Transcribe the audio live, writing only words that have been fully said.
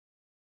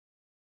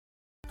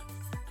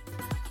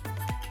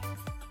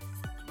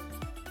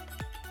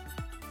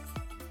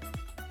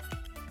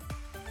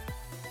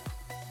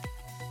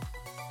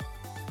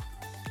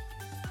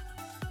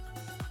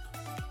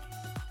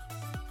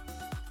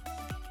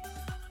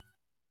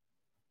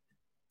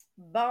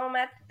Bon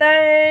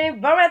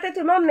matin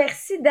tout le monde,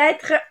 merci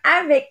d'être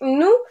avec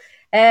nous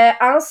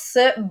en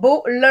ce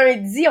beau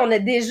lundi. On a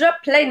déjà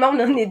plein de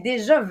monde, on est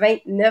déjà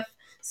 29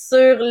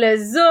 sur le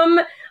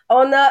Zoom.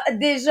 On a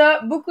déjà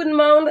beaucoup de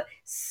monde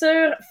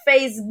sur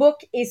Facebook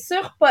et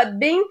sur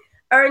Podbean.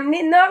 Un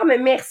énorme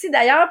merci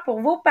d'ailleurs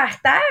pour vos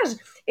partages.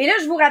 Et là,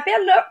 je vous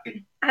rappelle, là,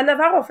 à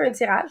 9h, on fait un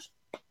tirage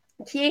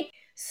qui est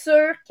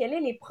sur quels sont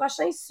les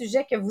prochains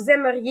sujets que vous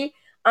aimeriez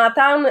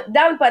entendre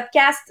dans le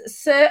podcast.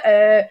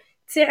 Ce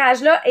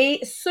tirage-là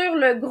est sur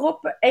le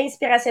groupe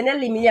inspirationnel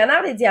Les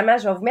Millionnaires des Diamants.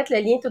 Je vais vous mettre le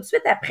lien tout de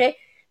suite après.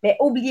 Mais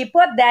n'oubliez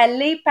pas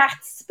d'aller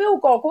participer au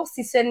concours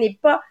si ce n'est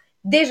pas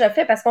déjà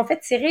fait parce qu'on fait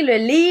tirer le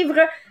livre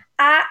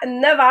à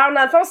 9h.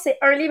 Dans le fond, c'est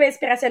un livre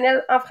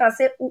inspirationnel en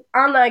français ou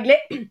en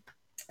anglais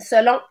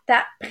selon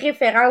ta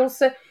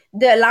préférence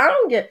de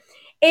langue.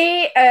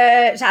 Et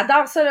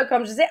j'adore ça, là,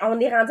 comme je disais, on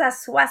est rendu à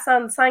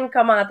 65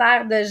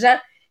 commentaires de gens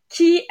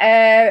qui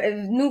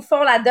nous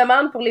font la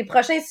demande pour les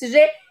prochains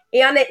sujets.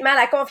 Et honnêtement,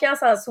 la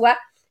confiance en soi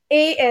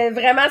est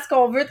vraiment ce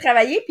qu'on veut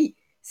travailler. Puis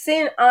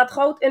c'est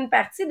entre autres une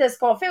partie de ce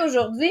qu'on fait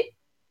aujourd'hui.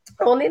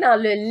 On est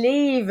dans le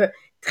livre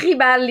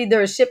Tribal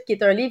Leadership, qui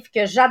est un livre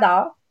que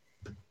j'adore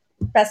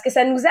parce que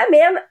ça nous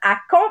amène à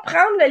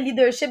comprendre le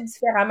leadership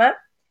différemment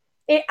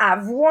et à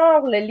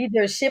voir le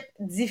leadership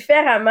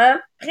différemment.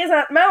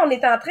 Présentement, on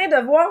est en train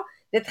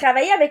de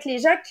travailler avec les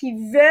gens qui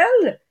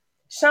veulent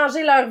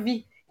changer leur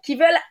vie, qui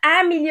veulent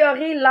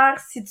améliorer leur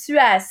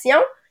situation.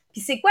 Puis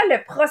c'est quoi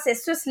le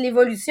processus,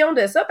 l'évolution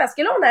de ça? Parce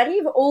que là, on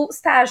arrive au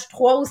stage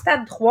 3, au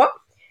stade 3,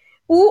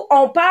 où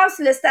on passe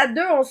le stade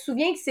 2, on se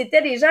souvient que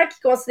c'était des gens qui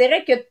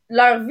considéraient que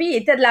leur vie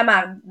était de la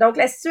merde. Donc,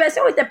 la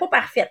situation était pas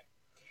parfaite.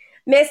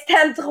 Mais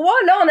stade 3,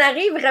 là, on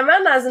arrive vraiment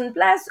dans une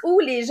place où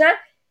les gens,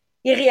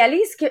 ils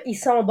réalisent qu'ils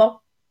sont bons.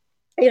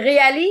 Ils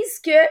réalisent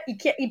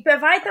qu'ils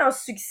peuvent être en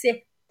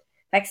succès.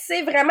 Fait que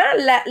c'est vraiment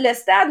le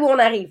stade où on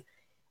arrive.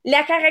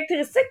 La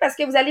caractéristique, parce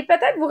que vous allez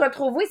peut-être vous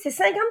retrouver, c'est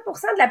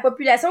 50% de la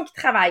population qui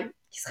travaille,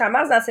 qui se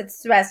ramasse dans cette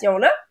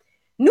situation-là.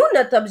 Nous,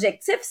 notre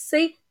objectif,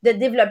 c'est de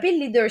développer le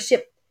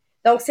leadership.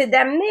 Donc, c'est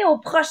d'amener au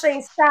prochain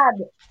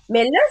stade.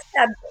 Mais le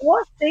stade 3,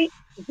 c'est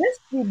 « je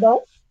suis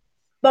bon ».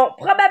 Bon,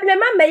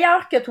 probablement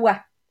meilleur que toi.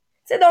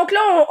 Tu sais, donc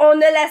là,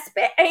 on a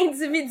l'aspect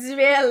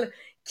individuel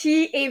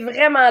qui est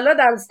vraiment là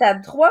dans le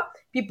stade 3.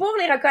 Puis pour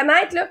les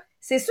reconnaître, là,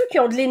 c'est ceux qui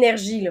ont de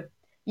l'énergie, là.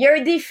 Il y a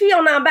un défi,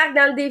 on embarque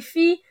dans le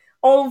défi,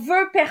 on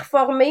veut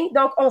performer,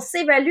 donc on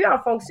s'évalue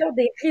en fonction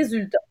des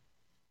résultats.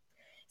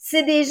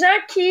 C'est des gens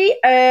qui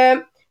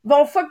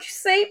vont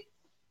focusser,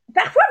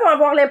 parfois vont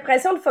avoir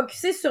l'impression de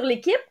focusser sur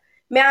l'équipe,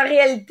 mais en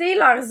réalité,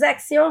 leurs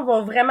actions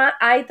vont vraiment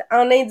être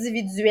en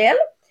individuel,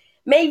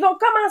 mais ils vont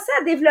commencer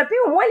à développer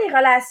au moins les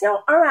relations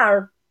un à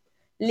un.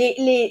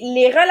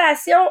 Les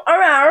relations un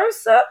à un,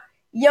 ça,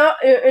 il y a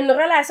une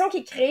relation qui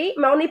est créée,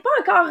 mais on n'est pas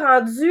encore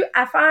rendu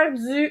à faire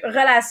du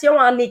relation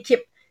en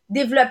équipe.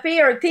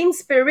 Développer un team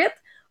spirit,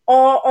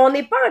 on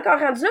n'est pas encore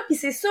rendu là, puis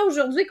c'est ça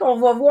aujourd'hui qu'on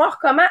va voir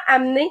comment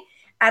amener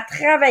à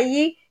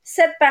travailler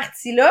cette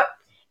partie-là.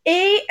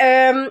 Et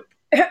dans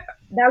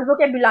le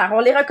vocabulaire, on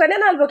les reconnaît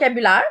dans le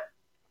vocabulaire.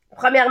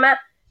 Premièrement,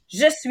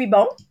 je suis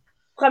bon.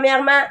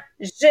 Premièrement,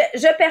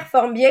 je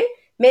performe bien,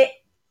 mais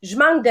je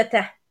manque de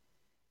temps.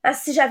 Hein,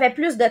 si j'avais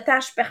plus de temps,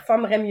 je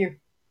performerais mieux.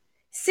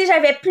 Si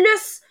j'avais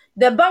plus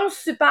de bons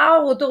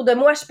supports autour de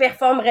moi, je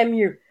performerais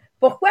mieux.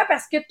 Pourquoi?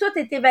 Parce que tout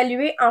est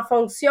évalué en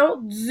fonction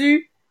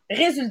du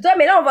résultat.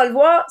 Mais là, on va le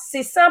voir,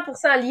 c'est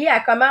 100% lié à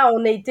comment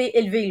on a été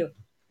élevé, là.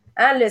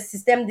 Hein, le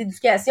système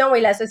d'éducation et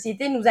la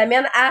société nous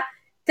amènent à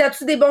 «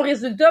 t'as-tu des bons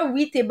résultats?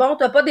 Oui, t'es bon.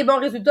 T'as pas des bons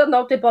résultats?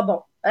 Non, t'es pas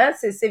bon. » Hein,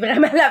 c'est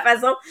vraiment la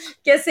façon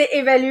que c'est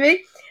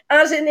évalué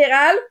en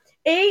général.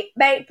 Et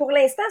ben pour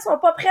l'instant, ils sont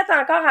pas prêtes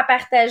encore à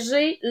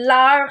partager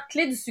leur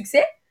clé du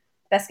succès.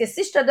 Parce que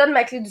si je te donne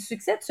ma clé du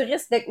succès, tu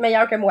risques d'être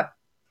meilleur que moi.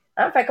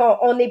 Hein? Fait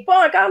qu'on n'est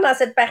pas encore dans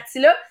cette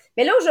partie-là.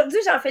 Mais là, aujourd'hui,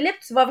 Jean-Philippe,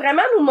 tu vas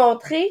vraiment nous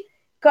montrer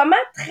comment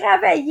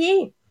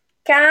travailler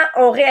quand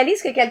on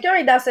réalise que quelqu'un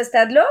est dans ce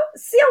stade-là.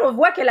 Si on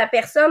voit que la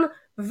personne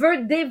veut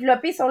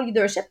développer son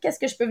leadership, qu'est-ce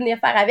que je peux venir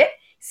faire avec?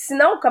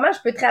 Sinon, comment je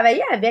peux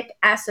travailler avec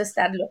à ce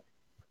stade-là?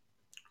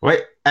 Oui,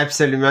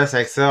 absolument. C'est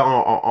avec ça,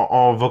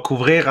 on va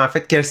couvrir en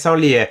fait quels sont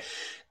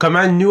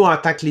comment nous en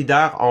tant que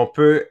leader on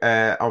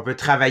peut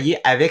travailler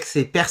avec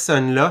ces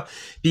personnes-là.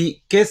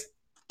 Puis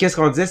qu'est-ce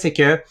qu'on disait, c'est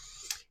que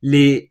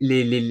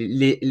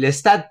le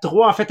stade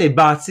 3 en fait est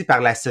bâti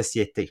par la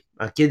société.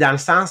 OK, dans le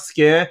sens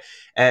que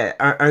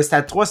un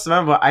stade 3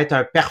 souvent va être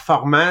un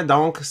performant,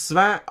 donc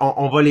souvent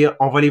on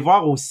va les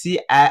voir aussi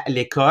à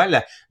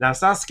l'école, dans le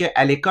sens que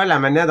à l'école la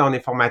manière dont on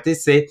est formaté,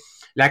 c'est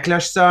la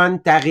cloche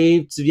sonne,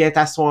 t'arrives, tu viens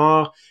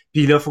t'asseoir,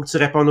 puis là, il faut que tu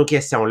répondes aux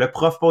questions. Le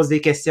prof pose des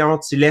questions,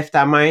 tu lèves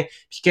ta main,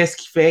 puis qu'est-ce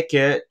qui fait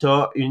que tu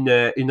as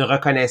une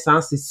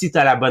reconnaissance? C'est si tu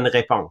as la bonne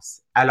réponse.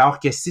 Alors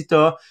que si tu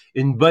as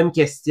une bonne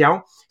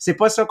question, c'est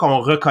pas ça qu'on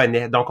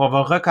reconnaît. Donc, on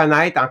va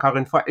reconnaître, encore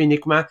une fois,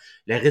 uniquement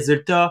le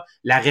résultat,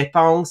 la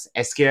réponse.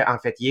 Est-ce que en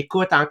fait, il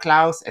écoute en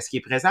classe? Est-ce qu'il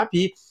est présent?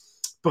 Puis,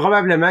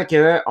 probablement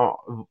que,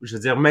 je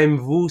veux dire, même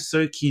vous,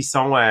 ceux qui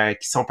sont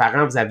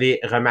parents, vous avez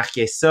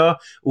remarqué ça,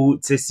 ou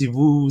tu sais, si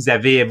vous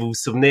vous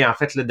souvenez en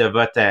fait là, de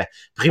votre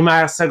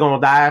primaire,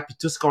 secondaire, puis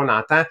tout ce qu'on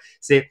entend,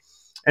 c'est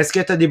est-ce que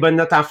tu as des bonnes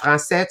notes en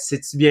français, tu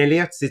sais-tu bien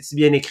lire, tu sais-tu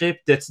bien écrire,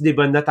 puis as-tu des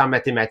bonnes notes en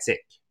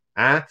mathématiques?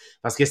 Hein?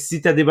 Parce que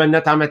si tu as des bonnes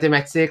notes en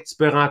mathématiques, tu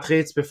peux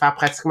rentrer, tu peux faire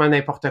pratiquement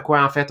n'importe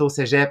quoi en fait au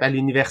cégep, à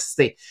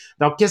l'université.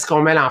 Donc, qu'est-ce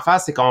qu'on met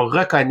l'emphase, c'est qu'on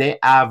reconnaît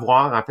à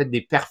avoir en fait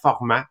des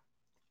performants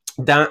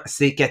dans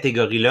ces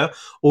catégories-là,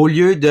 au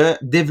lieu de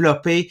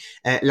développer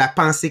la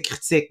pensée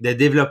critique, de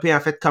développer en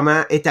fait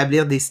comment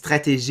établir des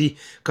stratégies,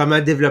 comment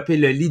développer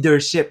le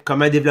leadership,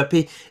 comment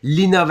développer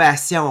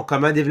l'innovation,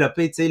 comment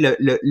développer tu sais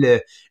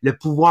le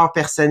pouvoir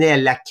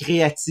personnel, la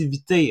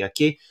créativité,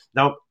 ok.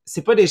 Donc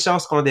c'est pas des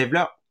choses qu'on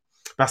développe.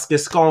 Parce que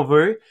ce qu'on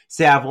veut,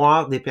 c'est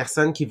avoir des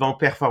personnes qui vont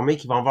performer,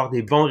 qui vont avoir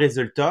des bons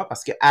résultats,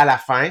 parce que à la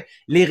fin,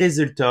 les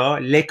résultats,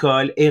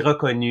 l'école est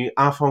reconnue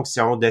en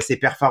fonction de ses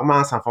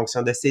performances, en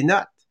fonction de ses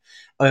notes.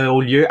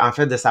 Au lieu, en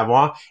fait, de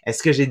savoir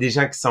est-ce que j'ai des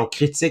gens qui sont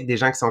critiques, des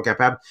gens qui sont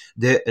capables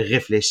de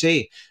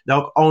réfléchir.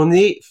 Donc, on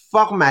est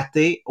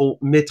formaté au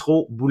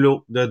métro,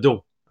 boulot,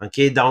 dodo. OK?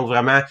 Donc,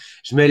 vraiment,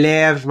 je me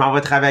lève, je m'en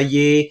vais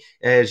travailler,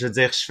 je veux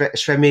dire,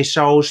 je fais mes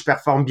choses, je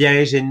performe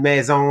bien, j'ai une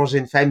maison, j'ai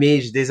une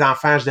famille, j'ai des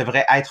enfants, je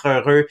devrais être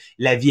heureux,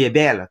 la vie est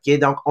belle. OK?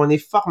 Donc, on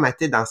est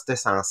formaté dans ce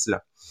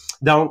sens-là.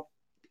 Donc,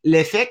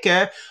 l'effet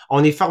que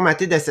on est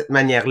formaté de cette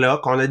manière-là,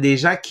 qu'on a des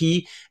gens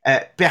qui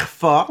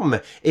performent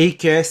et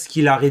que ce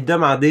qui leur est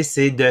demandé,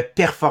 c'est de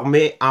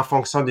performer en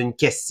fonction d'une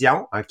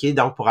question, ok,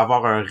 donc pour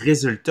avoir un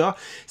résultat,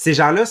 ces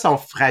gens-là sont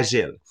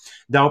fragiles.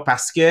 Donc,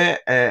 parce que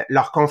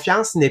leur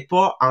confiance n'est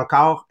pas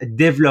encore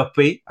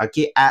développée,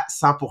 ok, à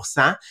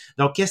 100%.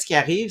 Donc, qu'est-ce qui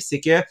arrive,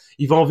 c'est que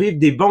ils vont vivre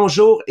des bons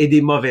jours et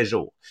des mauvais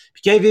jours.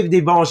 Puis quand ils vivent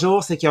des bons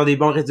jours, c'est qu'ils ont des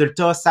bons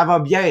résultats, ça va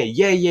bien,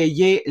 yeah, yeah,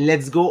 yeah,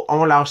 let's go,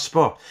 on lâche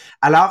pas.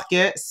 Alors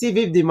que s'ils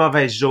vivent des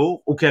mauvais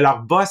jours ou que leur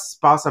boss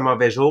passe un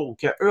mauvais jour ou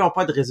qu'eux n'ont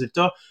pas de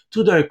résultats,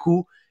 tout d'un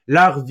coup,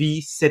 leur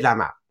vie, c'est de la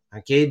merde.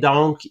 OK?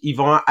 Donc, ils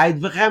vont être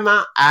vraiment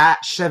à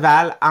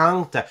cheval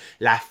entre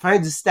la fin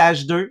du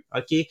stage 2,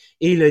 OK,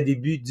 et le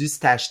début du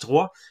stage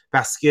 3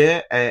 parce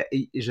que,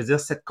 je veux dire,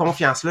 cette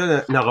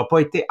confiance-là n'aura pas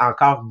été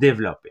encore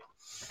développée.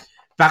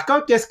 Par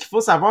contre, qu'est-ce qu'il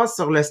faut savoir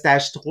sur le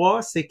stage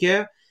 3, c'est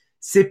que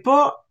c'est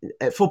pas,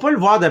 faut pas le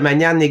voir de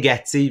manière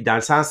négative, dans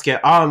le sens que,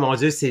 ah, mon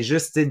Dieu, c'est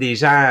juste, des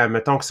gens,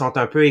 mettons, qui sont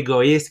un peu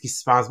égoïstes, qui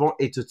se pensent bon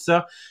et tout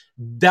ça.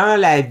 Dans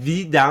la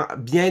vie, dans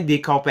bien des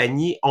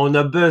compagnies, on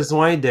a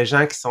besoin de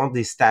gens qui sont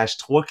des stages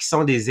 3, qui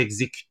sont des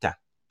exécutants.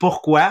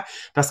 Pourquoi?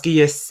 Parce qu'il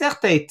y a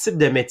certains types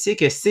de métiers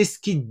que c'est ce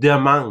qu'ils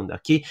demandent,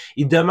 OK?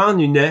 Ils demandent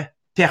une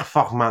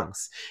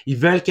performance. Ils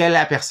veulent que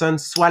la personne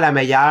soit la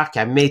meilleure,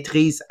 qu'elle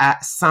maîtrise à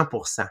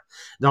 100%.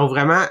 Donc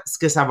vraiment, ce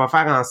que ça va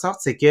faire en sorte,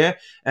 c'est que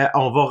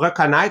on va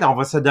reconnaître, on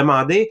va se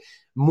demander,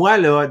 moi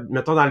là,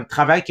 mettons dans le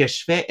travail que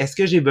je fais, est-ce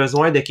que j'ai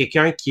besoin de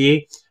quelqu'un qui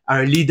est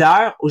un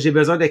leader ou j'ai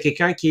besoin de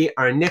quelqu'un qui est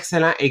un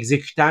excellent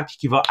exécutant puis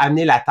qui va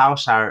amener la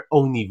tâche à un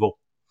haut niveau?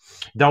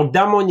 Donc,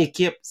 dans mon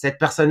équipe, cette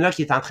personne-là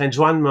qui est en train de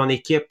joindre mon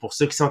équipe, pour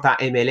ceux qui sont en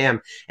MLM,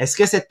 est-ce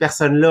que cette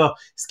personne-là,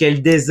 ce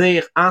qu'elle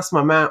désire en ce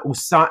moment ou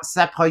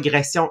sa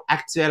progression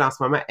actuelle en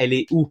ce moment, elle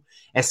est où?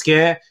 Est-ce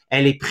que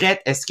elle est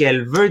prête? Est-ce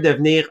qu'elle veut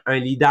devenir un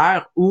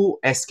leader ou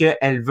est-ce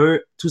qu'elle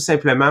veut tout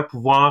simplement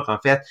pouvoir, en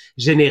fait,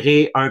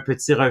 générer un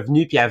petit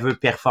revenu puis elle veut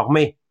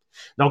performer?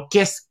 Donc,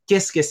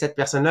 qu'est-ce que cette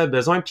personne-là a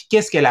besoin, puis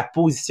qu'est-ce que la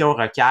position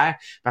requiert?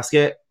 Parce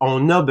que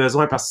on a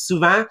besoin, parce que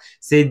souvent,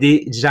 c'est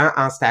des gens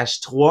en stage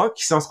 3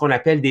 qui sont ce qu'on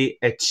appelle des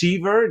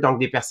achievers, donc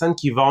des personnes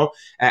qui vont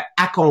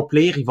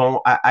accomplir, ils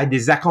vont être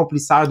des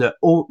accomplisseurs de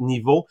haut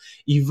niveau,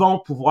 ils vont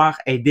pouvoir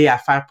aider à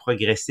faire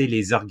progresser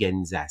les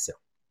organisations.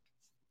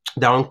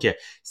 Donc,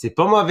 c'est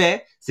pas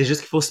mauvais, c'est juste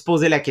qu'il faut se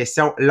poser la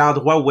question,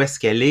 l'endroit où est-ce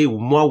qu'elle est ou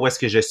moi où est-ce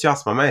que je suis en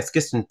ce moment, est-ce que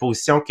c'est une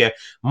position que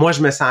moi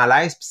je me sens à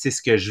l'aise puis c'est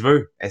ce que je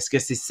veux? Est-ce que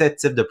c'est ce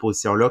type de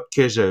position-là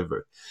que je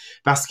veux?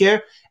 Parce que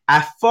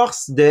à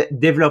force de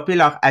développer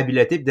leur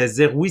habileté puis de se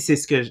dire oui, c'est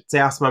ce que tu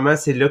sais en ce moment,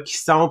 c'est là qu'ils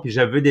sont puis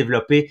je veux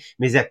développer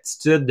mes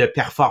aptitudes de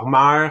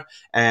performeur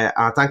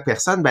en tant que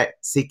personne, ben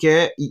c'est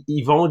que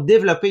ils vont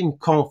développer une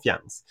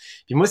confiance.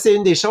 Puis moi, c'est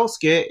une des choses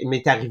que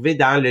m'est arrivé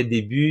dans le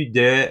début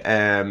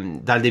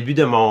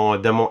de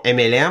mon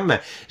MLM.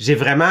 J'ai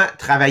vraiment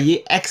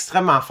travaillé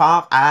extrêmement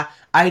fort à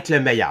être le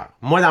meilleur.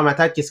 Moi, dans ma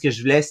tête, qu'est-ce que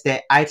je voulais?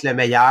 C'était être le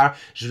meilleur.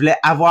 Je voulais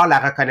avoir la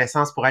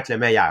reconnaissance pour être le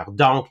meilleur.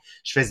 Donc,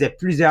 je faisais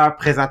plusieurs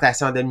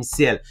présentations à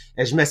domicile.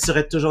 Je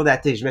m'assurais de toujours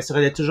dater. Je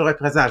m'assurais de toujours être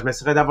présent. Je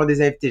m'assurais d'avoir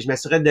des invités. Je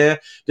m'assurais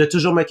de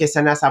toujours me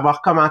questionner à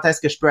savoir comment est-ce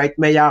que je peux être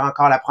meilleur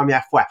encore la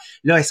première fois.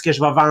 Là, est-ce que je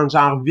vais vendre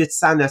genre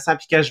 800, 900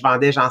 puis que je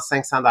vendais genre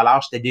 500 $,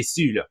 j'étais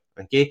déçu, là.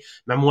 OK?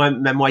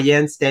 Ma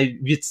moyenne, c'était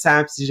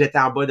 800 puis si j'étais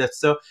en bas de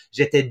ça,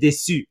 j'étais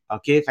déçu.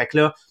 OK? Fait que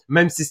là,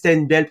 même si c'était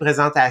une belle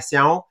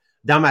présentation,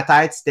 dans ma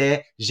tête,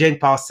 c'était « je viens de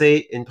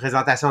passer une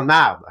présentation de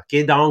merde ».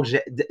 OK? Donc,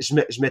 je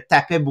me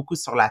tapais beaucoup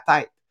sur la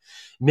tête.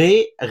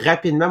 Mais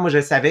rapidement, moi,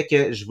 je savais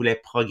que je voulais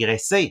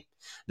progresser.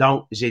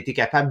 Donc, j'ai été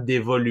capable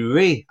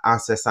d'évoluer en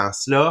ce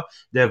sens-là,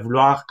 de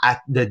vouloir,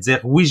 de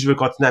dire oui, je veux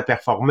continuer à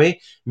performer,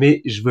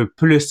 mais je veux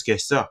plus que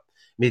ça.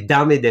 Mais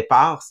dans mes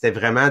départs, c'était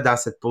vraiment dans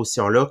cette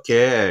position-là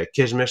que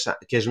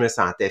je me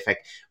sentais. Fait que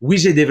oui,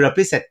 j'ai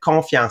développé cette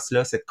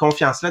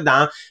confiance-là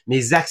dans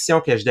mes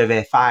actions que je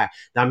devais faire,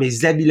 dans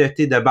mes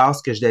habiletés de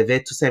base que je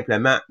devais tout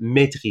simplement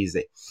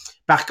maîtriser.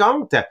 Par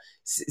contre,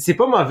 c'est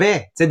pas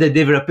mauvais, tu sais, de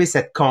développer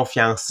cette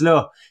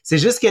confiance-là. C'est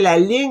juste que la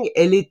ligne,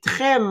 elle est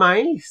très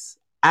mince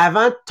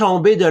avant de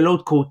tomber de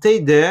l'autre côté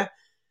de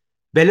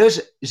ben là,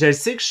 je le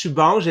sais que je suis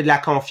bon, j'ai de la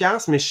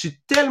confiance, mais je suis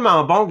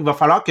tellement bon qu'il va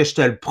falloir que je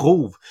te le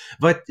prouve.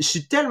 Je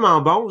suis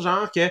tellement bon,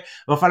 genre, que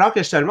va falloir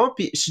que je te le montre,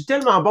 puis je suis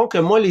tellement bon que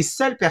moi, les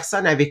seules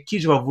personnes avec qui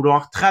je vais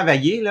vouloir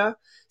travailler, là,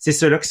 c'est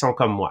ceux-là qui sont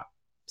comme moi.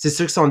 C'est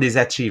ceux qui sont des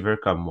achievers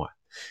comme moi.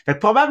 Fait que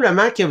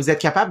probablement que vous êtes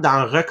capable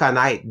d'en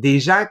reconnaître. Des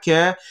gens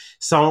que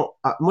sont,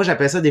 moi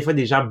j'appelle ça des fois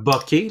des gens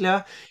boqués,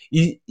 là.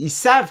 Ils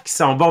savent qu'ils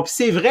sont bons. Puis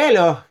c'est vrai,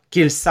 là,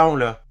 qu'ils sont,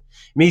 là.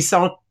 Mais ils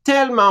sont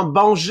tellement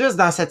bons juste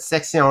dans cette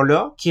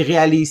section-là qu'ils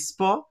réalisent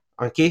pas,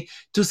 OK,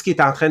 tout ce qui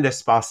est en train de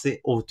se passer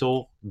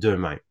autour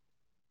d'eux-mêmes.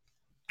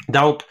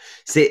 Donc,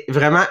 c'est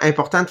vraiment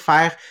important de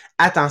faire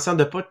attention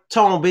de pas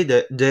tomber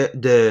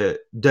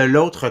de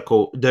l'autre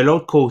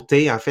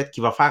côté, en fait, qui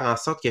va faire en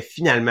sorte que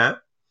finalement,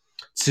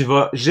 tu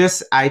vas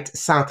juste être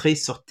centré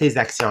sur tes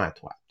actions à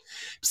toi.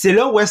 Puis c'est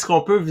là où est-ce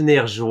qu'on peut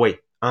venir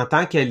jouer en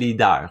tant que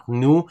leader.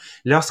 Nous,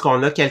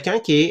 lorsqu'on a quelqu'un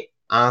qui est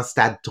en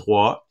stade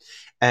 3,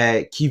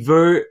 qui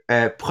veut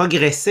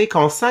progresser,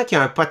 qu'on sent qu'il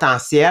y a un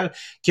potentiel,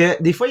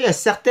 que des fois, il y a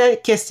certains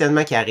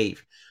questionnements qui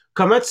arrivent.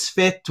 Comment tu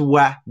fais,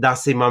 toi, dans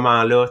ces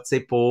moments-là, tu sais,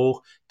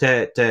 pour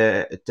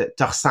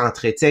te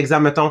recentrer? Tu sais,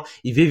 exemple, mettons,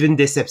 ils vivent une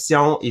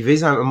déception, ils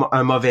vivent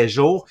un mauvais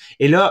jour,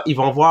 et là, ils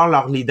vont voir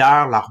leur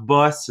leader, leur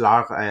boss,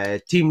 leur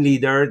team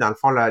leader, dans le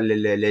fond,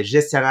 le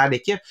gestionnaire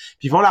d'équipe,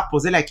 puis ils vont leur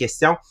poser la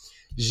question,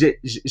 j'ai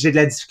de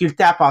la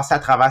difficulté à passer à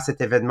travers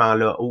cet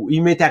événement-là, ou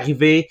il m'est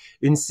arrivé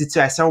une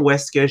situation où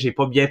est-ce que j'ai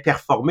pas bien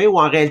performé, ou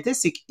en réalité,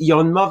 c'est qu'ils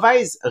ont une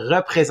mauvaise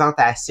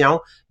représentation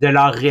de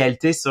leur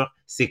réalité sur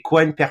c'est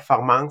quoi une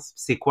performance,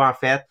 c'est quoi en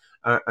fait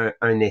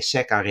un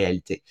échec en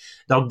réalité.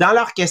 Donc, dans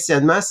leur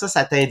questionnement,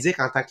 ça t'indique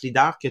en tant que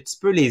leader que tu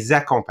peux les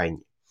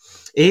accompagner.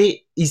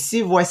 Et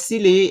ici,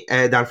 voici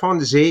dans le fond,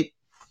 j'ai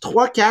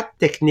 3-4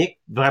 techniques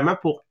vraiment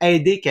pour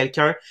aider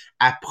quelqu'un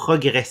à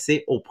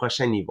progresser au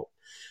prochain niveau.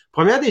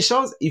 Première des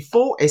choses, il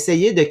faut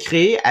essayer de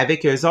créer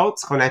avec eux autres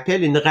ce qu'on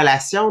appelle une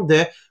relation de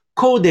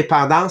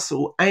codépendance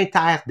ou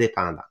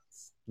interdépendance.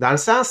 Dans le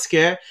sens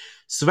que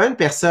souvent une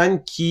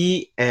personne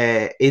qui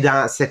est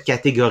dans cette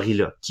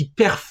catégorie-là, qui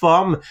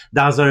performe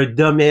dans un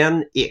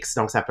domaine X,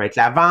 donc ça peut être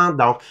la vente,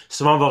 donc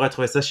souvent on va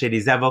retrouver ça chez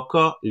les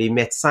avocats, les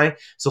médecins,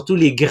 surtout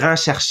les grands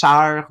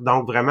chercheurs,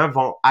 donc vraiment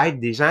vont être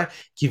des gens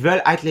qui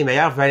veulent être les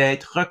meilleurs, veulent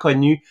être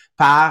reconnus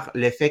par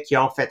le fait qu'ils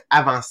ont fait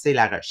avancer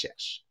la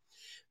recherche.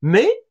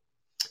 Mais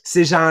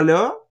ces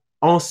gens-là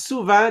ont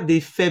souvent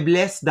des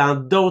faiblesses dans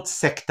d'autres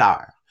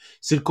secteurs.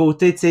 Sur le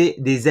côté, tu sais,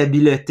 des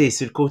habiletés,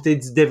 sur le côté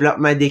du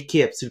développement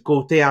d'équipe, sur le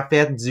côté, en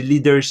fait, du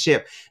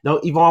leadership. Donc,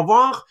 ils vont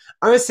avoir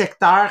un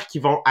secteur qui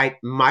vont être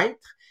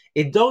maîtres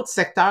et d'autres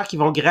secteurs qui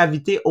vont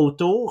graviter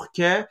autour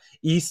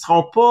qu'ils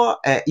seront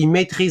pas, ils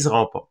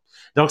maîtriseront pas.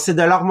 Donc, c'est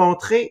de leur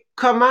montrer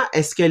comment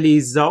est-ce que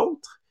les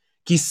autres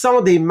qui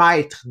sont des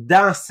maîtres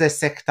dans ce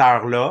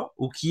secteur-là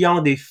ou qui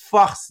ont des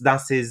forces dans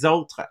ces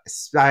autres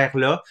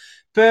sphères-là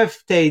peuvent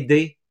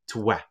t'aider,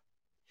 toi.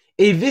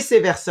 Et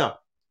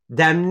vice-versa,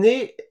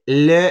 d'amener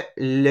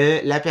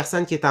la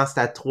personne qui est en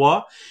stade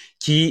 3,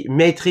 qui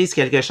maîtrise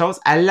quelque chose,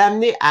 à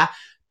l'amener à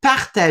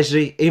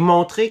partager et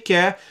montrer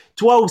que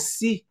toi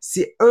aussi,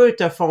 si eux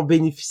te font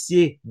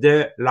bénéficier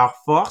de leurs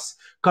forces,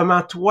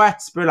 comment toi,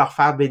 tu peux leur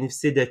faire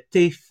bénéficier de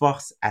tes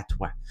forces à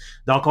toi.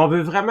 Donc, on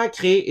veut vraiment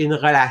créer une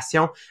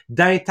relation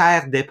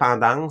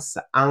d'interdépendance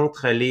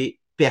entre les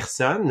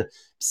personnes.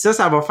 Puis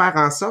ça va faire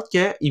en sorte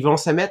qu'ils vont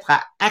se mettre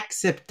à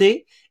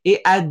accepter et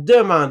à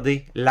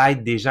demander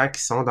l'aide des gens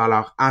qui sont dans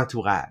leur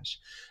entourage.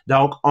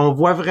 Donc, on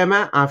voit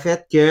vraiment, en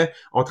fait, que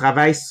on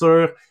travaille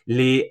sur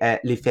les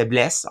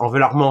faiblesses. On veut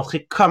leur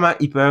montrer comment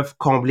ils peuvent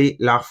combler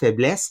leurs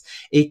faiblesses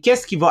et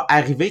qu'est-ce qui va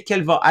arriver,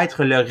 quel va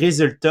être le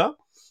résultat.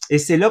 Et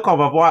c'est là qu'on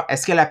va voir,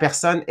 est-ce que la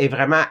personne est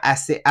vraiment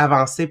assez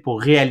avancée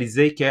pour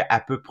réaliser qu'elle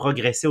peut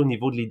progresser au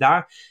niveau de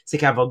leader? C'est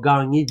qu'elle va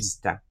gagner du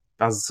temps.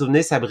 Parce que vous vous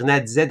souvenez,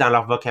 Sabrina disait dans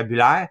leur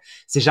vocabulaire,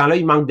 ces gens-là,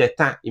 ils manquent de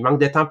temps. Ils manquent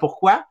de temps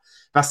pourquoi?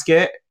 Parce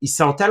que ils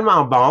sont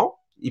tellement bons,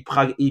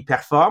 ils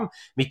performent,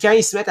 mais quand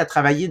ils se mettent à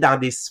travailler dans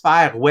des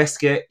sphères où est-ce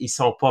qu'ils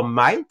sont pas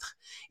maîtres,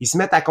 ils se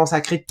mettent à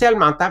consacrer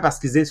tellement de temps parce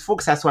qu'ils disent, il faut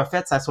que ça soit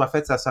fait, ça soit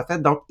fait, ça soit fait.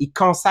 Donc, ils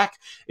consacrent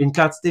une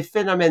quantité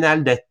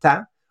phénoménale de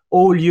temps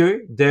au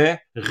lieu de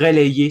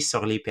relayer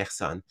sur les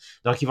personnes.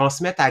 Donc, ils vont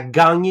se mettre à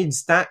gagner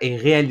du temps et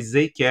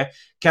réaliser que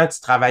quand tu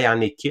travailles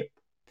en équipe,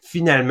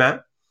 finalement,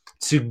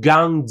 tu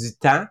gagnes du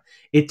temps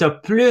et tu as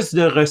plus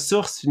de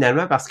ressources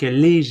finalement parce que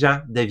les gens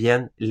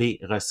deviennent les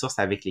ressources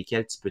avec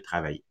lesquelles tu peux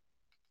travailler.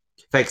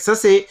 Fait que ça,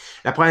 c'est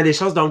la première des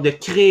choses, donc de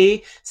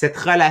créer cette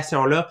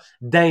relation-là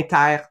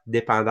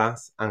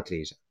d'interdépendance entre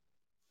les gens.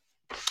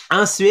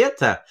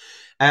 Ensuite,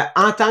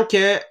 en tant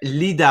que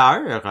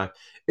leader,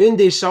 une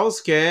des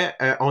choses que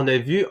on a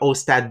vu au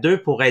stade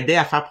 2 pour aider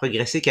à faire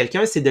progresser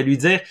quelqu'un, c'est de lui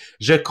dire «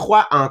 Je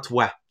crois en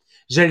toi.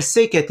 Je le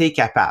sais que tu es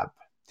capable. »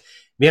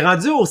 Mais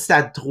rendu au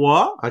stade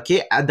 3, OK,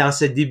 dans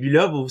ce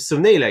début-là, vous vous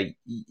souvenez, là,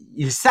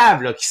 ils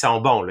savent là, qu'ils sont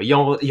bons. Là.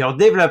 Ils ont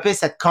développé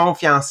cette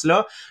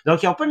confiance-là,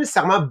 donc ils n'ont pas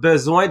nécessairement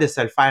besoin de se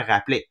le faire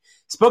rappeler.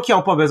 C'est pas qu'ils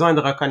n'ont pas besoin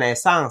de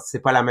reconnaissance,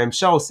 c'est pas la même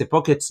chose. C'est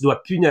pas que tu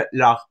dois plus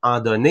leur en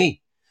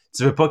donner.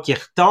 Tu veux pas qu'ils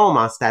retombent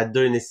en stade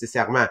 2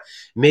 nécessairement,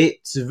 mais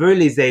tu veux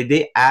les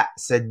aider à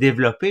se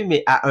développer,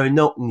 mais à un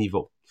autre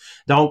niveau.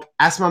 Donc,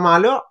 à ce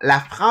moment-là, la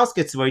phrase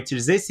que tu vas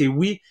utiliser, c'est «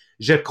 Oui,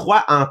 je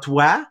crois en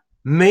toi »,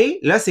 mais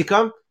là, c'est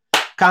comme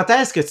quand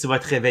est-ce que tu vas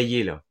te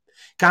réveiller, là?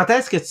 Quand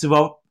est-ce que tu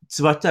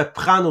vas te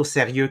prendre au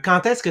sérieux?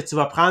 Quand est-ce que tu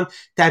vas prendre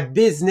ta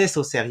business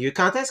au sérieux?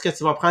 Quand est-ce que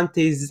tu vas prendre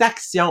tes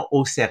actions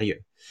au sérieux?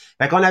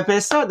 Fait qu'on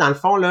appelle ça, dans le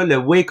fond, là, le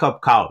wake-up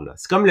call. Là.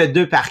 C'est comme le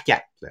 2 par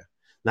 4. Là.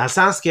 Dans le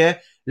sens que,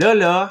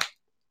 là,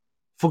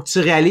 faut que tu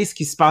réalises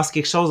qu'il se passe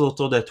quelque chose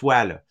autour de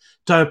toi, là.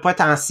 Tu as un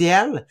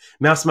potentiel,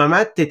 mais en ce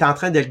moment, tu es en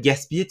train de le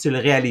gaspiller, tu le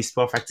réalises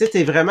pas. Fait que tu sais,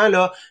 t'es vraiment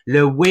là,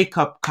 le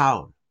wake-up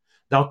call.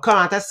 Donc,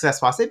 comment est-ce que ça se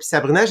passait? Puis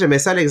Sabrina, j'aimais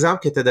ça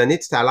l'exemple que tu as donné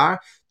tout à l'heure.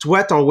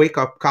 Toi, ton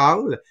wake-up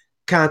call,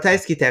 quand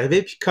est-ce qu'il est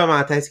arrivé, puis comment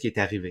est-ce qu'il est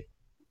arrivé?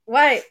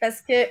 Ouais,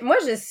 parce que moi,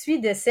 je suis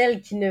de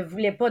celles qui ne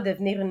voulaient pas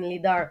devenir une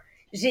leader.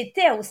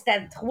 J'étais au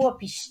stade 3,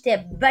 puis j'étais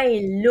bien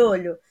là.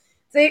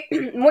 Tu sais,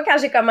 moi, quand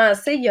j'ai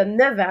commencé il y a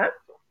 9 ans,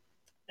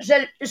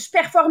 je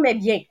performais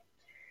bien.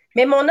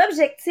 Mais mon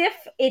objectif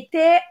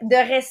était de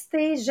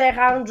rester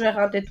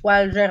gérante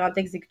étoile, gérante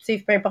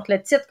exécutive, peu importe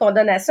le titre qu'on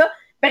donne à ça.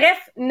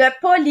 Bref, ne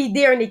pas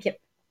leader une équipe.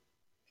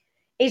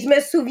 Et je me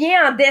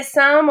souviens, en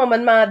décembre, on m'a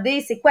demandé,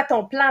 c'est quoi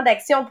ton plan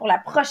d'action pour la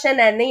prochaine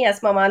année à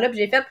ce moment-là? Puis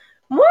j'ai fait,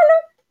 moi,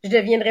 là, je ne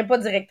deviendrai pas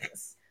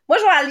directrice. Moi,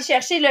 je vais aller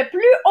chercher le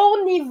plus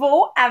haut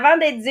niveau avant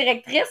d'être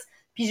directrice,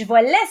 puis je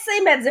vais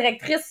laisser ma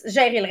directrice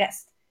gérer le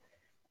reste.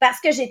 Parce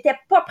que j'étais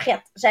pas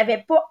prête.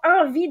 J'avais pas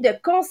envie de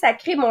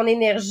consacrer mon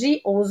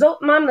énergie aux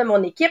autres membres de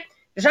mon équipe.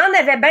 J'en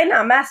avais bien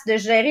en masse de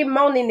gérer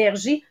mon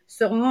énergie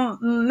sur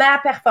ma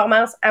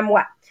performance à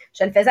moi.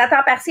 Je le faisais à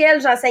temps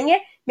partiel,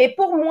 j'enseignais, mais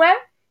pour moi,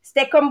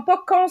 c'était comme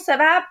pas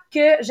concevable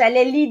que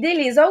j'allais leader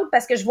les autres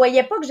parce que je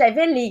voyais pas que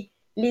j'avais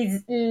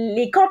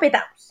les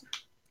compétences.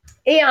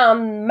 Et en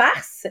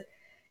mars,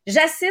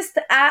 j'assiste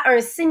à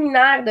un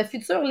séminaire de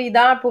futurs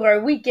leaders pour un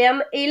week-end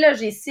et là,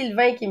 j'ai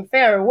Sylvain qui me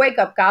fait un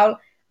wake-up call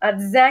en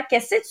disant «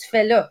 Qu'est-ce que tu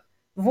fais là?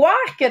 Voir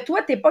que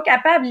toi, t'es pas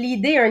capable de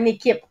leader une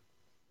équipe. »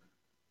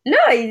 Là,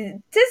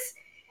 tu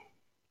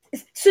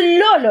sais, tu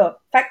l'as, là.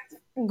 Fait que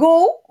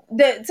go,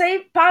 tu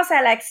sais, passe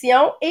à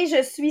l'action et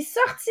je suis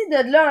sortie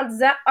de là en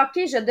disant «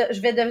 OK,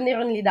 je vais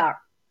devenir une leader. »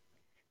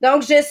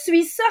 Donc, je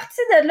suis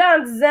sortie de là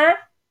en disant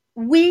 «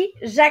 Oui,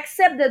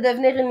 j'accepte de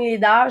devenir une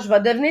leader, je vais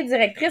devenir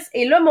directrice. »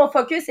 Et là, mon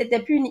focus n'était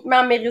plus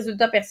uniquement mes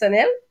résultats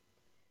personnels,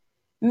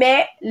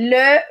 mais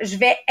je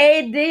vais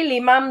aider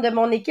les membres de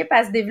mon équipe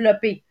à se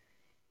développer.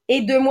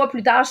 Et 2 mois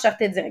plus tard, je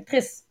sortais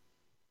directrice.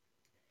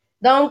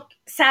 Donc,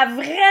 ça a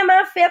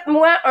vraiment fait,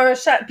 moi, un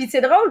champ. Puis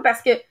c'est drôle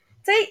parce que, tu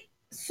sais,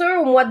 ceux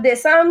au mois de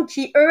décembre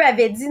qui, eux,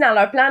 avaient dit dans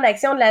leur plan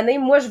d'action de l'année,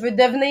 moi, je veux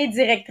devenir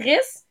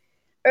directrice,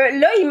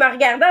 là, ils me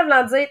regardaient en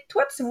voulant dire,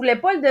 toi, tu voulais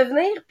pas le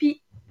devenir,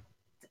 puis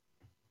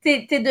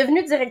t'es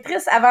devenue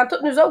directrice avant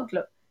toutes nous autres,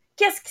 là.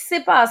 Qu'est-ce qui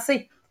s'est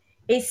passé?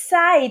 Et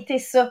ça a été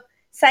ça.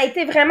 Ça a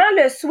été vraiment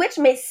le switch,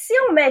 mais si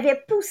on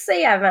m'avait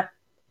poussé avant,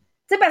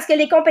 tu sais, parce que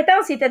les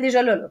compétences étaient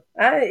déjà là.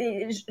 Hein?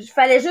 Il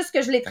fallait juste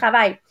que je les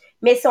travaille.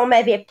 Mais si on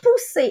m'avait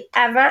poussé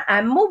avant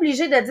à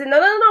m'obliger de dire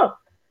non,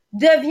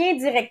 deviens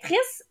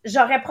directrice,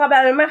 j'aurais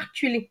probablement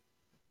reculé.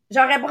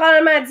 J'aurais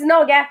probablement dit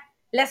non, gars,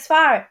 laisse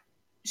faire.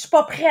 Je suis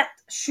pas prête.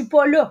 Je suis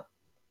pas là.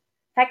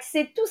 Fait que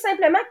c'est tout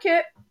simplement que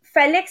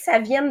fallait que ça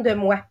vienne de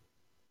moi.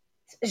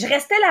 Je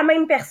restais la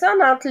même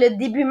personne entre le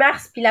début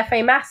mars puis la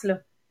fin mars, là.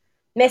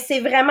 Mais c'est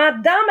vraiment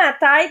dans ma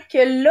tête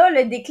que là,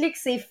 le déclic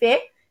s'est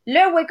fait.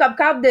 Le wake-up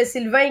call de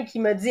Sylvain qui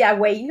m'a dit « Ah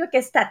ouais, là,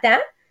 qu'est-ce que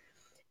t'attends? »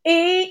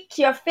 Et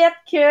qui a fait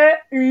que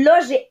là,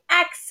 j'ai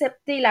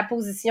accepté la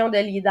position de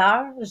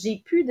leader.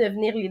 J'ai pu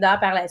devenir leader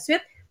par la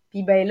suite.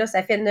 Puis ben là,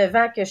 ça fait 9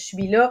 ans que je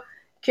suis là,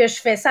 que je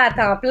fais ça à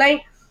temps plein,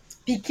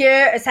 puis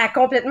que ça a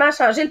complètement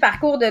changé le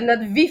parcours de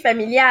notre vie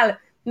familiale.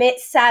 Mais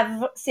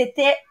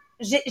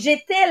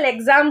j'étais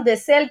l'exemple de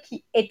celle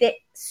qui était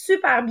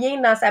super bien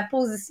dans sa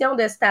position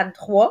de stade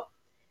 3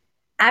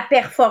 à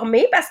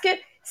performer parce que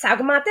ça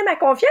augmentait ma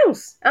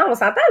confiance. Hein, on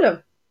s'entend,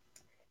 là.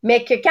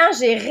 Mais que quand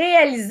j'ai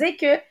réalisé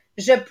que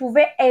je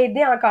pouvais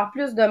aider encore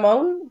plus de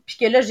monde, puis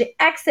que là, j'ai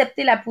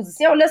accepté la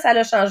position, là, ça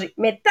l'a changé.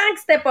 Mais tant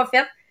que c'était pas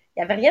fait, il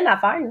n'y avait rien à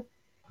faire. Là.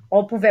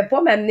 On pouvait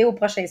pas m'amener au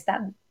prochain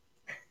stade.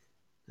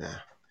 Ah.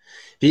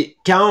 Puis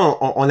quand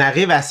on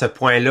arrive à ce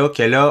point-là,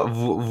 que là,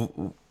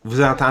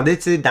 vous entendez,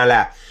 tu sais, dans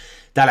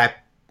la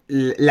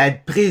la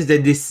prise de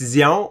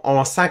décision,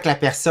 on sent que la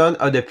personne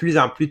a de plus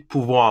en plus de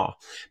pouvoir.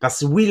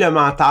 Parce que oui, le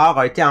mentor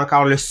a été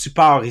encore le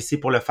support ici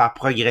pour le faire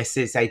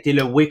progresser. Ça a été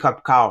le wake-up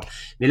call.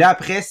 Mais là,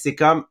 après, c'est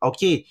comme,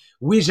 OK,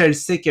 oui, je le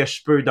sais que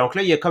je peux. Donc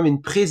là, il y a comme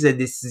une prise de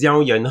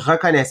décision, il y a une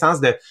reconnaissance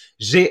de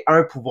j'ai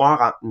un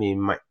pouvoir entre mes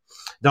mains.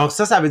 Donc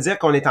ça veut dire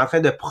qu'on est en train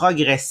de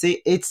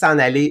progresser et de s'en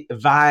aller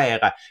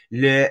vers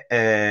le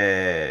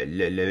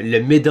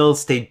middle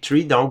state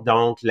tree,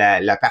 donc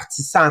la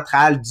partie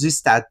centrale du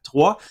stade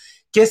 3.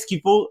 Qu'est-ce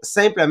qu'il faut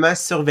simplement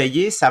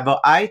surveiller? Ça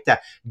va être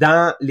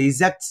dans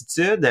les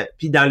aptitudes,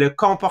 puis dans le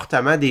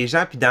comportement des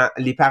gens, puis dans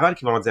les paroles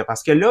qu'ils vont dire.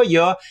 Parce que là, il y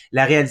a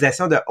la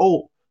réalisation de «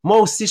 Oh, moi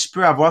aussi, je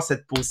peux avoir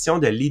cette position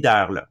de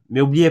leader-là. » Mais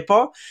oubliez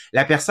pas,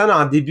 la personne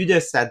en début de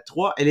stade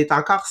 3, elle est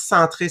encore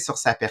centrée sur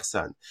sa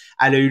personne.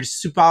 Elle a eu le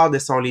support de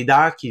son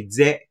leader qui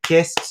disait «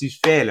 Qu'est-ce que tu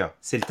fais là?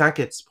 C'est le temps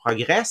que tu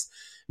progresses. »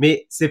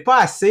 Mais c'est pas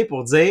assez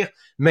pour dire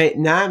 «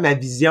 Maintenant, ma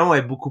vision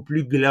est beaucoup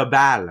plus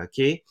globale. »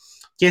 OK?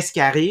 Qu'est-ce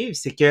qui arrive?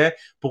 C'est que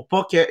pour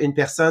pas qu'une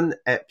personne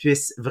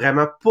puisse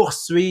vraiment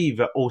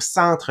poursuivre au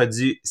centre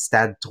du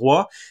stade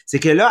 3, c'est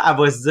que là, elle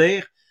va se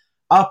dire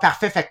ah,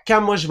 parfait, fait que quand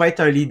moi je vais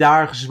être un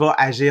leader, je vais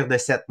agir de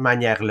cette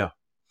manière-là.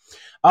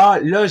 Ah,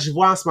 là, je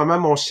vois en ce moment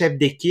mon chef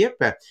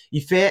d'équipe,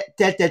 il fait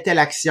telle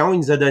action,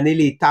 il nous a donné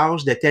les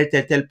tâches de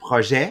tel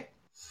projet,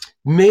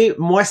 mais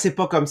moi, c'est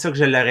pas comme ça que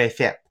je l'aurais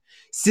fait.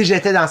 Si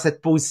j'étais dans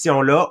cette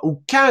position-là,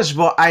 ou quand je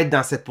vais être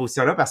dans cette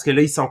position-là, parce que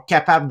là, ils sont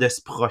capables de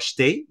se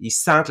projeter, ils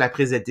sentent la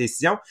prise de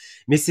décision,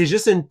 mais c'est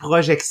juste une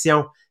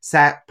projection.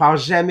 Ça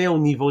passe jamais au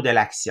niveau de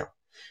l'action.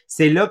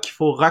 C'est là qu'il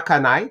faut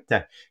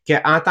reconnaître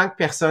qu'en tant que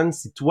personne,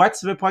 si toi,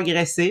 tu veux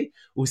progresser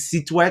ou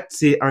si toi,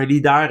 tu es un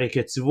leader et que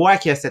tu vois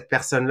qu'il y a cette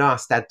personne-là en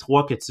stade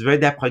 3, que tu veux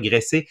aider à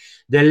progresser,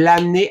 de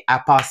l'amener à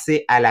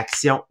passer à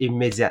l'action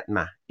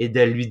immédiatement et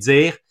de lui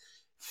dire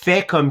 «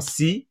 fais comme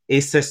si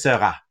et ce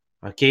sera ».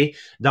 OK?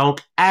 Donc,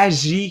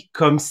 agis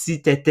comme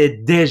si tu étais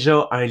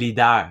déjà un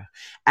leader.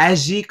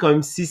 Agis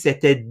comme si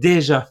c'était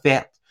déjà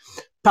fait.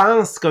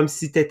 Pense comme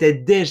si tu étais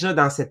déjà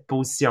dans cette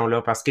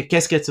position-là, parce que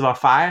qu'est-ce que tu vas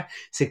faire?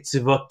 C'est que tu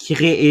vas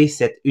créer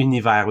cet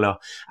univers-là.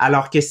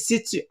 Alors que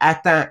si tu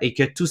attends et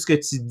que tout ce que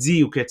tu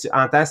dis ou que tu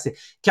entends, c'est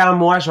quand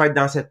moi je vais être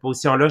dans cette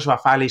position-là, je vais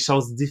faire les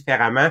choses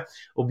différemment.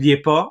 Oubliez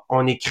pas,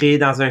 on est créé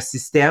dans un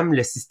système.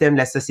 Le système de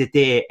la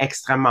société est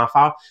extrêmement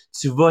fort.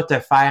 Tu vas te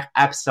faire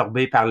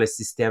absorber par le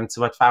système. Tu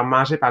vas te faire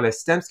manger par le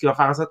système, ce qui va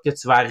faire en sorte que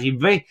tu vas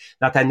arriver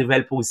dans ta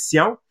nouvelle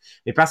position.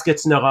 Mais parce que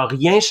tu n'auras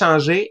rien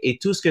changé et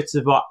tout ce que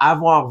tu vas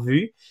avoir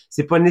vu,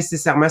 c'est pas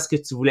nécessairement ce que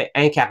tu voulais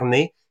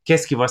incarner.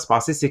 Qu'est-ce qui va se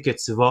passer? C'est que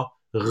tu vas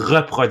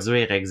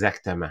reproduire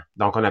exactement.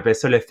 Donc, on appelle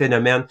ça le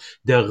phénomène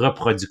de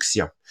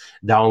reproduction.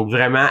 Donc,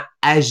 vraiment,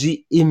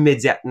 agis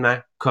immédiatement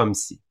comme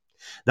si.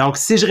 Donc,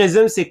 si je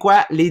résume, c'est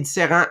quoi les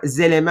différents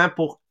éléments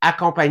pour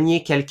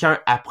accompagner quelqu'un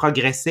à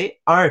progresser?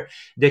 Un,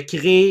 de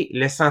créer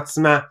le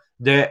sentiment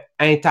de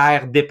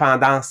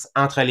interdépendance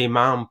entre les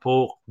membres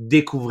pour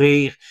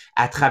découvrir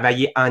à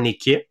travailler en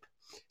équipe,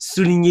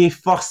 souligner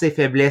forces et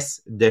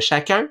faiblesses de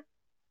chacun.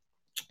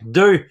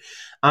 Deux,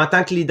 en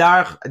tant que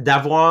leader,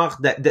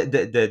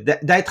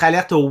 d'être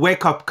alerte au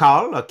wake-up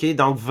call, OK?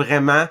 Donc,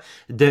 vraiment,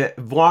 de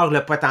voir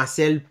le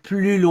potentiel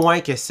plus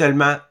loin que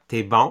seulement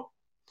t'es bon.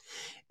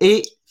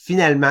 Et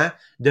finalement,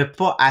 de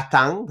pas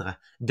attendre,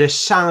 de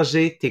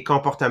changer tes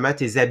comportements,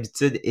 tes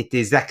habitudes et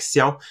tes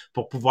actions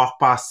pour pouvoir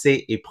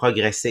passer et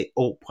progresser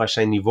au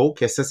prochain niveau.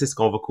 Que ça, c'est ce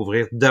qu'on va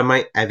couvrir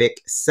demain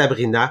avec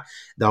Sabrina,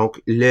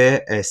 donc le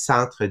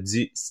centre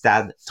du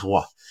stade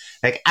 3.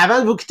 Fait que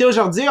avant de vous quitter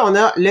aujourd'hui, on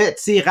a le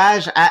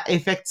tirage à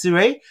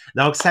effectuer.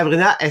 Donc,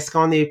 Sabrina, est-ce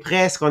qu'on est prêt?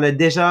 Est-ce qu'on a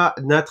déjà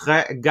notre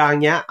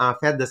gagnant, en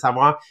fait, de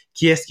savoir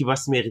qui est-ce qui va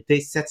se mériter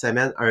cette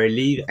semaine un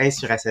livre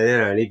inspirationnel,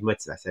 un livre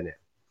motivationnel?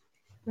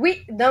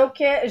 Oui,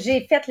 donc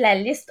j'ai fait la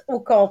liste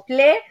au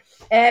complet.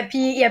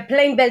 Puis il y a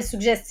plein de belles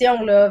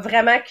suggestions, là.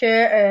 Vraiment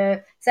que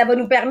ça va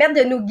nous permettre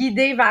de nous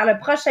guider vers le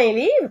prochain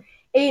livre.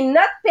 Et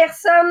notre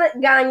personne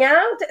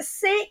gagnante,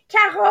 c'est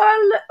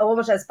Carole. Oh,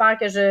 j'espère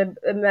que je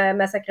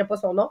massacrerai pas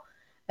son nom.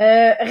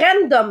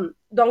 Random.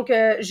 Donc,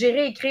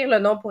 j'irai écrire le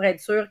nom pour être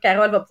sûre.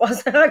 Carole va pouvoir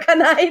se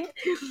reconnaître.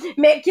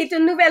 Mais qui est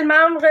une nouvelle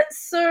membre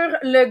sur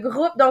le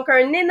groupe. Donc,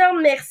 un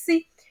énorme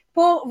merci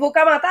pour vos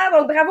commentaires.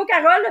 Donc, bravo,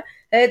 Carole.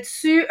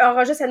 Tu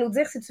auras juste à nous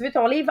dire si tu veux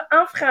ton livre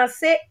en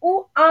français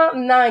ou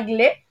en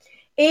anglais.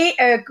 Et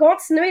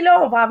continuez,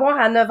 là, on va avoir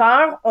à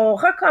 9h. On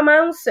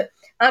recommence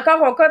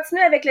encore, on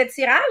continue avec le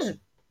tirage.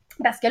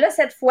 Parce que là,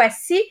 cette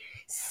fois-ci,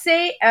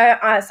 c'est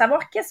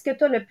savoir qu'est-ce que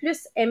tu as le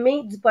plus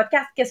aimé du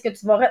podcast, qu'est-ce que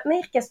tu vas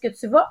retenir, qu'est-ce que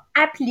tu vas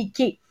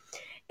appliquer.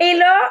 Et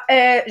là,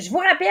 je vous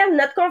rappelle,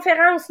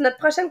 notre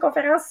prochaine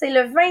conférence, c'est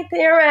le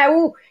 21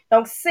 août.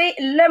 Donc, c'est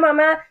le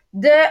moment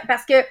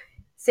parce que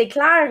c'est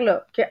clair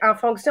là qu'en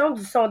fonction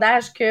du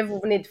sondage que vous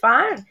venez de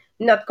faire,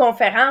 notre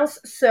conférence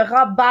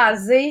sera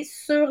basée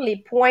sur les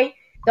points,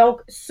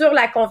 donc sur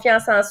la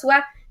confiance en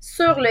soi,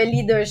 sur le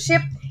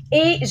leadership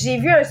Et j'ai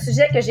vu un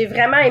sujet que j'ai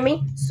vraiment aimé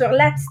sur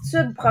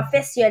l'attitude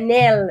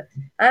professionnelle,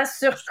 hein,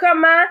 sur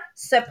comment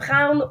se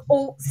prendre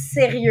au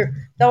sérieux.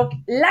 Donc,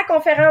 la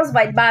conférence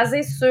va être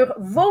basée sur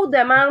vos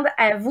demandes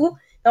à vous.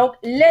 Donc,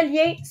 le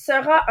lien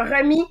sera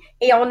remis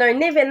et on a un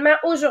événement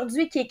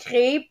aujourd'hui qui est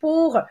créé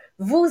pour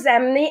vous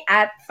amener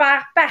à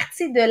faire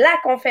partie de la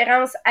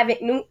conférence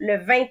avec nous le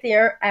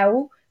 21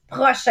 août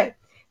prochain.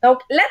 Donc,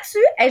 là-dessus,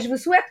 je vous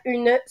souhaite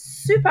une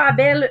super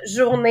belle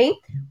journée.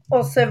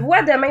 On se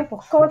voit demain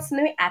pour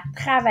continuer à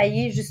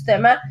travailler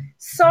justement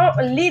son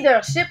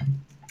leadership.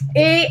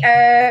 Et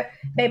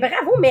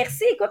bravo,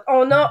 merci. Écoute,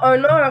 on a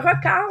un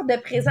record de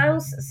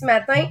présence ce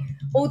matin,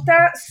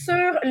 autant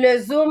sur le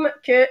Zoom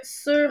que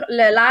sur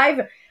le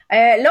live.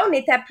 Là, on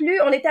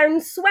est à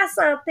une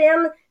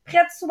soixantaine,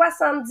 près de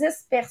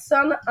 70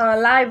 personnes en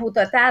live au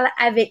total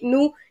avec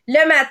nous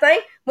le matin.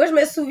 Moi, je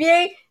me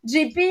souviens,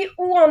 JP,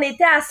 où on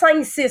était à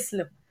 5-6,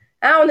 là.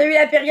 Hein, on a eu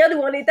la période où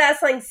on était à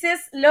 5-6,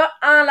 là,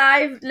 en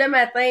live, le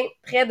matin,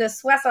 près de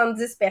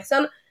 70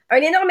 personnes. Un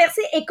énorme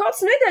merci et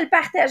continuez de le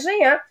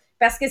partager, hein,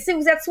 parce que si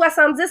vous êtes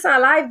 70 en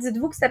live,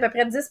 dites-vous que c'est à peu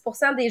près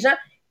 10% des gens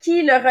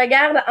qui le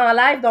regardent en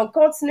live, donc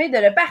continuez de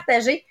le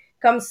partager,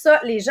 comme ça,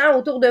 les gens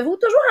autour de vous,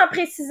 toujours en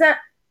précisant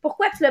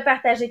pourquoi tu l'as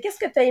partagé, qu'est-ce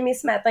que tu as aimé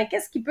ce matin,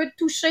 qu'est-ce qui peut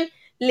toucher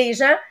les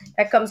gens,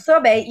 comme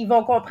ça, ils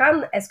vont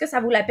comprendre est-ce que ça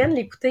vaut la peine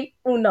d'écouter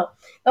ou non.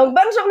 Donc,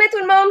 bonne journée tout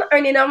le monde,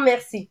 un énorme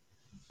merci.